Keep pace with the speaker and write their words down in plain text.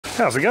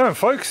How's it going,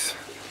 folks?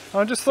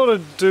 I just thought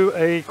I'd do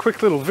a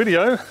quick little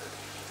video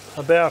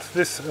about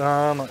this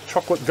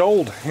chocolate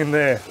gold in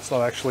there. It's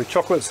not actually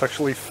chocolate, it's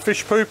actually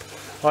fish poop.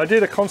 I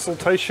did a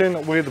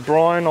consultation with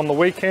Brian on the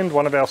weekend,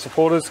 one of our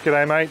supporters,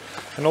 g'day mate,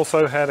 and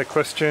also had a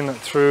question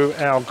through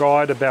our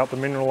guide about the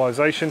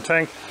mineralization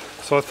tank.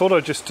 So I thought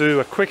I'd just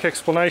do a quick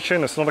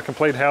explanation. It's not a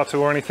complete how-to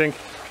or anything,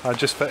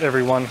 just for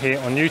everyone here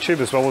on YouTube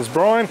as well as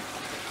Brian.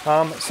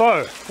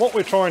 So what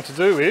we're trying to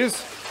do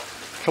is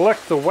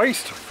collect the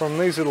waste from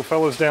these little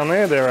fellas down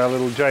there. They're our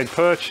little jade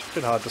perch, a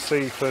bit hard to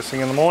see first thing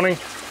in the morning.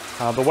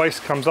 The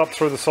waste comes up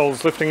through the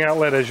solids lifting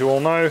outlet, as you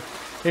all know,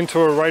 into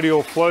a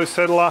radial flow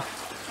settler.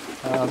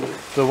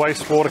 The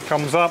wastewater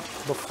comes up,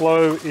 the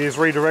flow is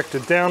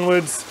redirected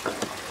downwards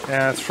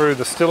through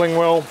the stilling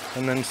well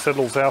and then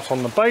settles out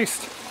on the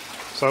base.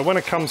 So when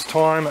it comes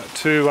time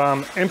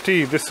to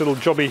empty this little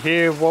jobby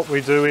here, what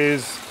we do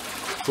is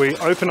we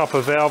open up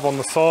a valve on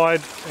the side,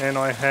 and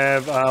I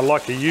have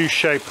like a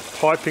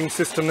U-shaped piping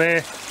system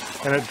there,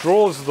 and it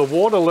draws the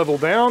water level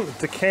down,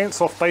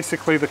 decants off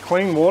basically the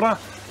clean water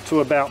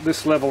to about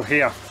this level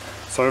here.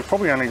 So we've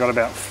probably only got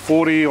about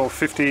 40 or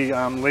 50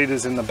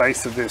 litres in the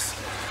base of this.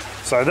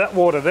 So that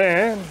water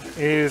there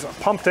is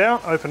pumped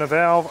out, open a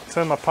valve,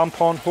 turn my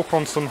pump on, hook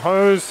on some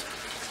hose,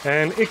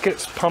 and it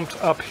gets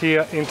pumped up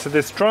here into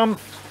this drum,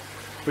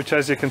 which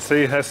as you can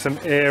see has some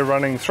air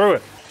running through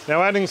it.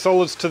 Now, adding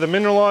solids to the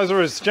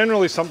mineralizer is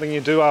generally something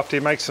you do after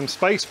you make some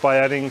space by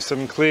adding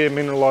some clear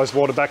mineralized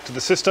water back to the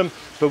system,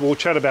 but we'll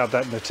chat about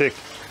that in a tick.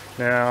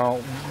 Now,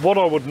 what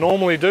I would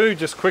normally do,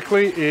 just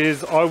quickly,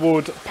 is I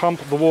would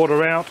pump the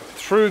water out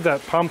through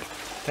that pump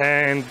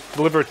and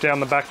deliver it down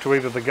the back to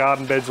either the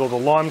garden beds or the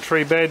lime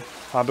tree bed,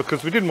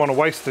 because we didn't want to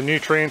waste the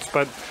nutrients,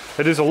 but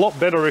it is a lot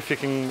better if you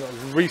can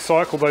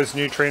recycle those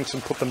nutrients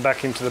and put them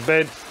back into the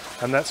bed,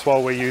 and that's why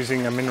we're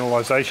using a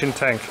mineralization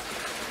tank.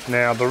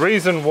 Now, the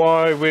reason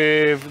why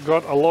we've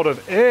got a lot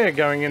of air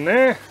going in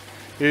there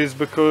is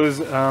because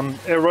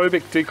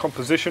aerobic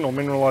decomposition or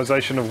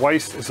mineralization of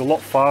waste is a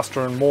lot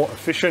faster and more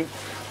efficient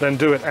than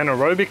do it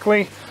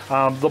anaerobically.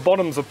 The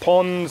bottoms of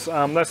ponds,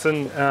 that's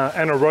an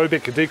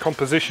anaerobic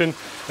decomposition,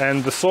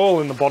 and the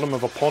soil in the bottom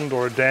of a pond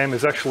or a dam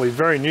is actually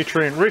very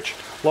nutrient rich.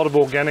 A lot of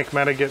organic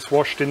matter gets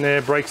washed in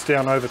there, breaks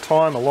down over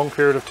time, a long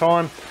period of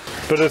time.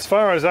 But as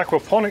far as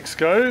aquaponics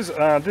goes,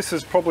 this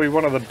is probably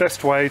one of the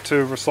best way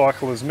to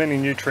recycle as many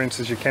nutrients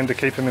as you can to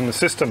keep them in the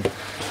system.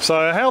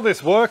 So how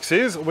this works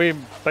is we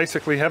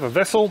basically have a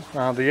vessel,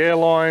 the air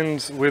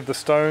lines with the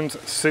stones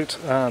sit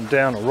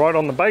down right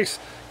on the base,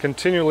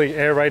 continually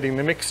aerating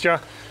the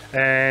mixture,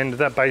 and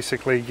that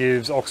basically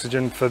gives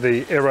oxygen for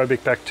the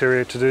aerobic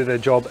bacteria to do their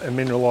job and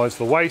mineralize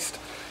the waste.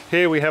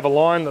 Here we have a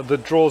line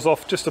that draws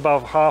off just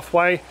above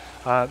halfway.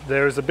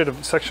 There is a bit of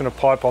a section of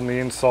pipe on the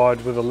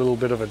inside with a little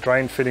bit of a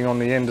drain fitting on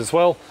the end as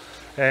well,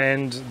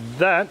 and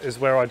that is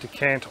where I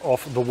decant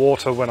off the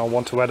water when I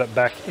want to add it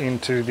back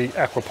into the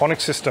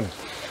aquaponic system.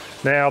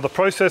 Now, the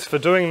process for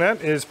doing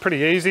that is pretty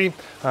easy.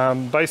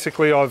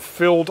 Basically, I've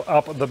filled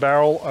up the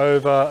barrel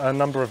over a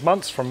number of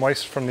months from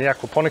waste from the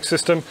aquaponic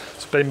system.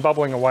 It's been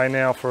bubbling away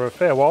now for a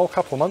fair while, a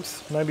couple of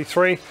months, maybe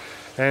 3.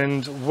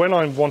 And when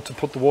I want to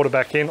put the water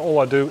back in, all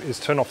I do is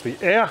turn off the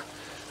air,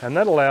 and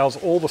that allows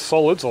all the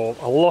solids, or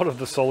a lot of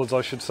the solids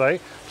I should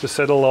say, to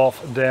settle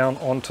off down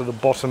onto the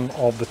bottom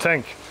of the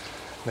tank.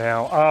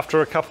 Now,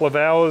 after a couple of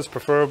hours,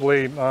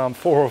 preferably 4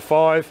 or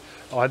 5,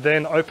 I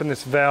then open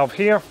this valve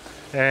here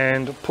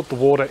and put the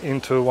water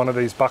into one of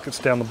these buckets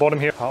down the bottom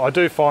here. I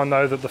do find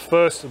though that the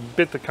first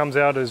bit that comes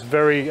out is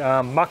very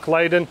muck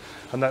laden,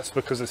 and that's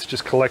because it's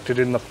just collected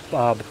in the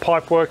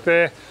pipe work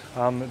there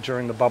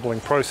during the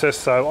bubbling process.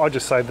 So I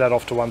just save that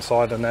off to one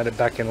side and add it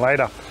back in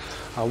later.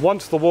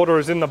 Once the water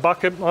is in the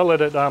bucket, I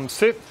let it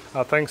sit.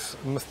 Thanks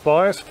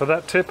Matthias for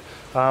that tip,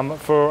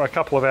 for a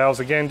couple of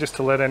hours again, just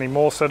to let any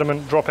more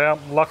sediment drop out.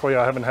 Luckily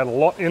I haven't had a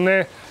lot in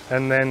there,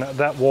 and then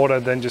that water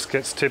then just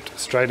gets tipped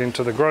straight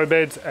into the grow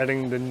beds,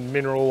 adding the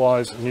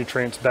mineralized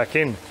nutrients back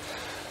in.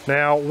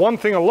 Now, one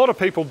thing a lot of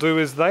people do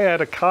is they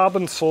add a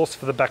carbon source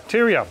for the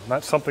bacteria.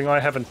 That's something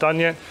I haven't done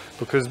yet,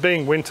 because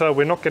being winter,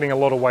 we're not getting a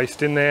lot of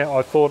waste in there.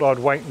 I thought I'd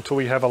wait until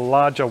we have a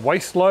larger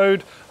waste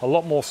load, a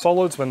lot more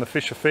solids when the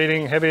fish are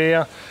feeding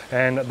heavier,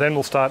 and then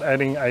we'll start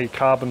adding a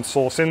carbon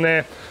source in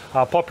there.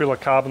 Popular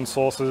carbon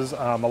sources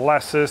are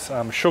molasses,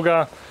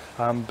 sugar,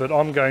 but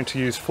I'm going to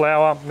use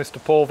flour.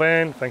 Mr. Paul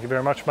Van, thank you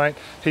very much, mate.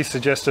 He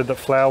suggested that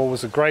flour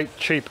was a great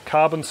cheap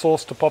carbon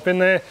source to pop in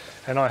there,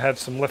 and I had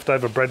some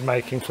leftover bread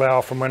making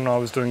flour from when I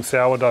was doing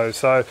sourdough.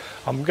 So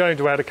I'm going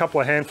to add a couple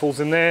of handfuls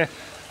in there.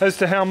 As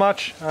to how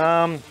much,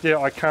 yeah,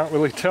 I can't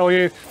really tell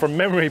you. From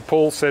memory,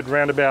 Paul said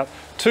round about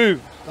 2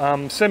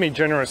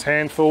 semi-generous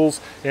handfuls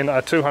in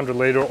a 200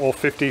 litre or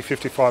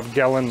 50-55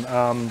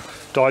 gallon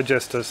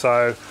digester,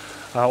 so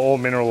or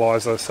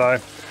mineralizer. So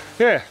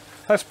yeah,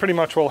 that's pretty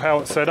much all how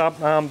it's set up.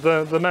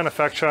 The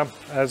manufacturer,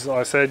 as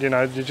I said, you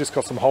know, you just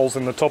got some holes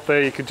in the top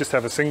there. You could just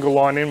have a single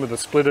line in with a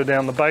splitter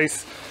down the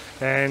base,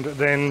 and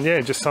then yeah,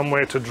 just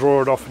somewhere to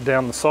draw it off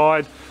down the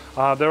side.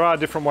 There are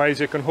different ways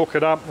you can hook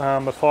it up.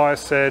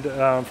 Matthias said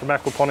from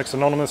Aquaponics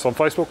Anonymous on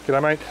Facebook,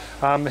 g'day mate,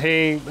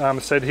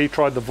 he said he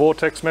tried the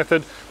vortex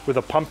method with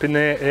a pump in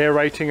there,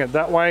 aerating it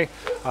that way.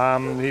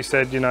 He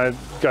said, you know,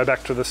 go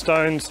back to the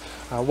stones.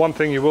 One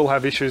thing you will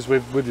have issues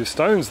with your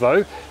stones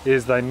though,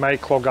 is they may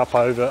clog up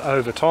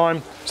over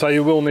time. So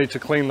you will need to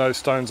clean those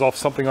stones off,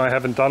 something I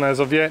haven't done as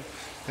of yet.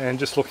 And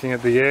just looking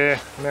at the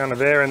amount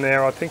of air in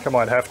there, I think I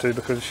might have to,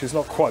 because she's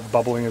not quite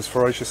bubbling as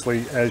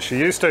ferociously as she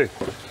used to.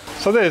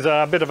 So there's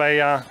a bit of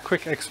a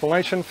quick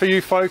explanation for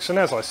you folks. And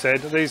as I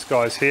said, these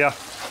guys here,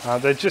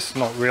 they're just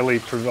not really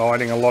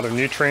providing a lot of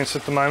nutrients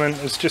at the moment.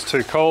 It's just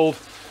too cold.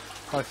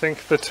 I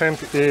think the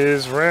temp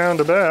is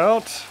round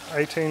about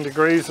 18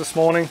 degrees this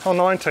morning, or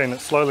 19,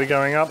 it's slowly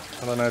going up.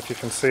 I don't know if you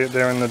can see it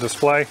there in the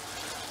display.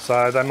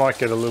 So they might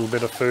get a little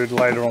bit of food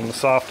later on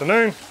this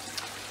afternoon.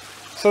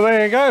 So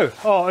there you go.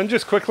 Oh, and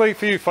just quickly,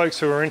 for you folks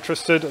who are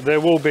interested, there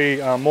will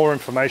be more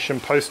information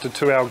posted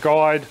to our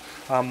guide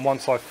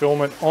once I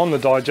film it on the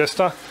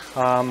digester.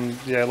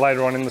 Yeah,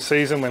 later on in the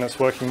season when it's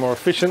working more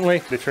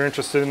efficiently. If you're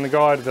interested in the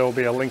guide, there will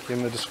be a link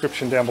in the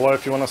description down below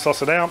if you want to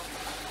suss it out.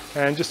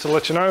 And just to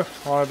let you know,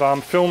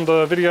 I've filmed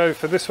a video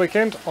for this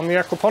weekend on the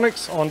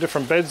aquaponics on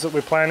different beds that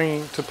we're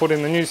planning to put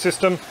in the new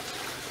system.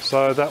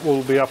 So that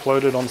will be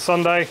uploaded on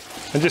Sunday.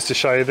 And just to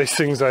show you these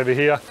things over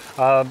here,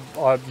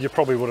 you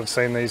probably would have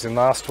seen these in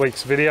last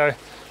week's video,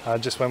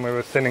 just when we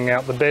were thinning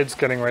out the beds,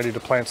 getting ready to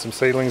plant some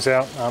seedlings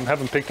out.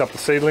 Haven't picked up the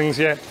seedlings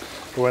yet,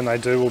 but when they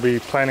do, we'll be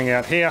planting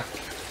out here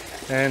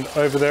and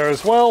over there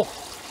as well.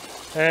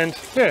 And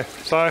yeah,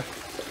 so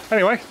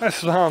anyway,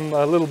 that's a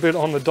little bit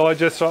on the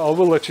digester. I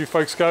will let you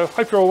folks go.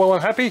 Hope you're all well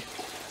and happy,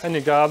 and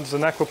your gardens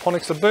and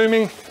aquaponics are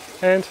booming,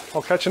 and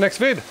I'll catch you next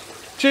vid.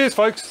 Cheers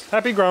folks,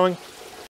 happy growing.